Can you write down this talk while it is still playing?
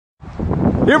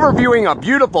You're reviewing a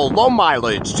beautiful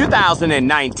low-mileage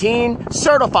 2019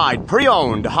 certified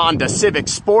pre-owned Honda Civic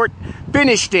Sport,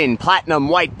 finished in platinum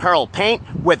white pearl paint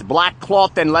with black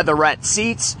cloth and leatherette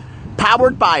seats,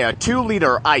 powered by a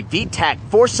 2-liter iVTEC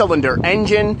 4-cylinder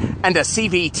engine and a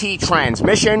CVT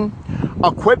transmission,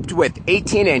 equipped with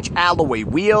 18-inch alloy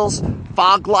wheels,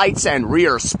 fog lights and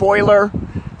rear spoiler.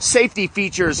 Safety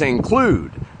features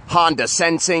include Honda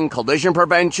Sensing collision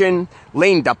prevention,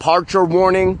 lane departure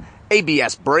warning,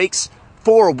 ABS brakes,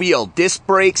 4-wheel disc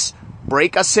brakes,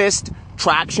 brake assist,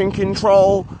 traction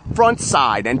control, front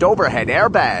side and overhead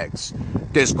airbags.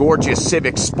 This gorgeous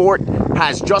Civic Sport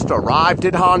has just arrived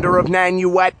at Honda of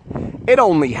Nanuet. It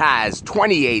only has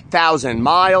 28,000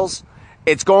 miles.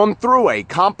 It's gone through a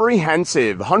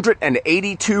comprehensive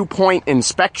 182-point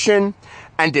inspection,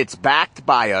 and it's backed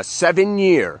by a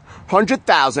 7-year,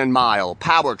 100,000-mile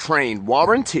powertrain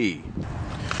warranty.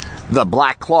 The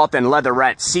black cloth and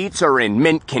leatherette seats are in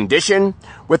mint condition.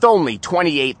 With only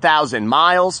 28,000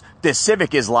 miles, this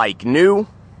Civic is like new.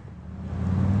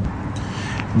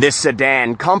 This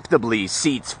sedan comfortably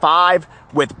seats 5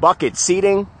 with bucket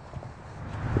seating.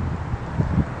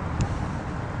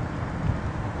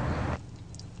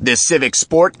 This Civic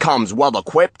Sport comes well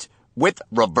equipped with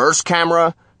reverse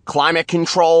camera, climate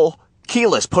control,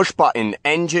 keyless push-button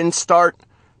engine start,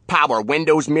 power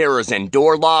windows, mirrors, and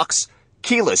door locks,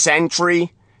 keyless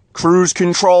entry, cruise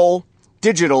control,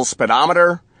 digital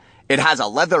speedometer. It has a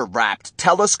leather-wrapped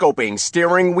telescoping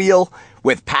steering wheel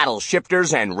with paddle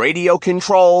shifters and radio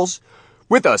controls,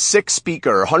 with a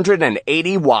 6-speaker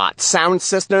 180-watt sound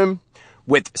system,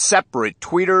 with separate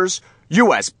tweeters,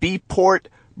 USB port,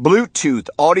 Bluetooth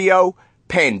audio,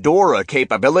 Pandora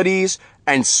capabilities,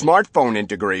 and smartphone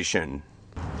integration.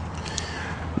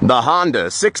 The Honda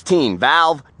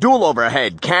 16-valve,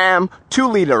 dual-overhead cam,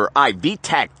 2-liter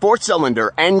iVTEC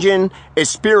 4-cylinder engine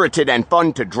is spirited and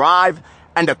fun to drive,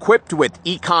 and equipped with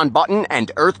Econ button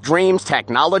and Earth Dreams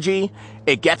technology,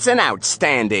 it gets an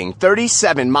outstanding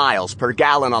 37 miles per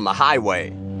gallon on the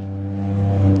highway.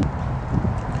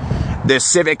 This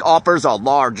Civic offers a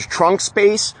large trunk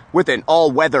space with an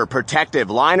all-weather protective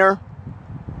liner.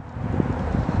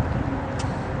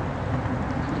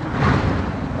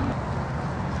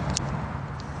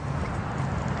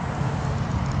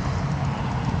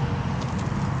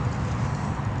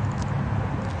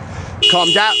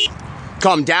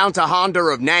 Come down to Honda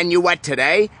of Nanuet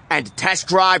today and test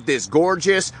drive this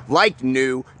gorgeous, like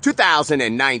new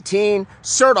 2019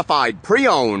 certified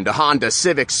pre-owned Honda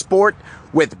Civic Sport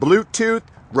with Bluetooth,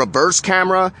 reverse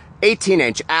camera,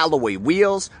 18-inch alloy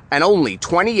wheels, and only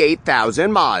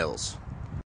 28,000 miles.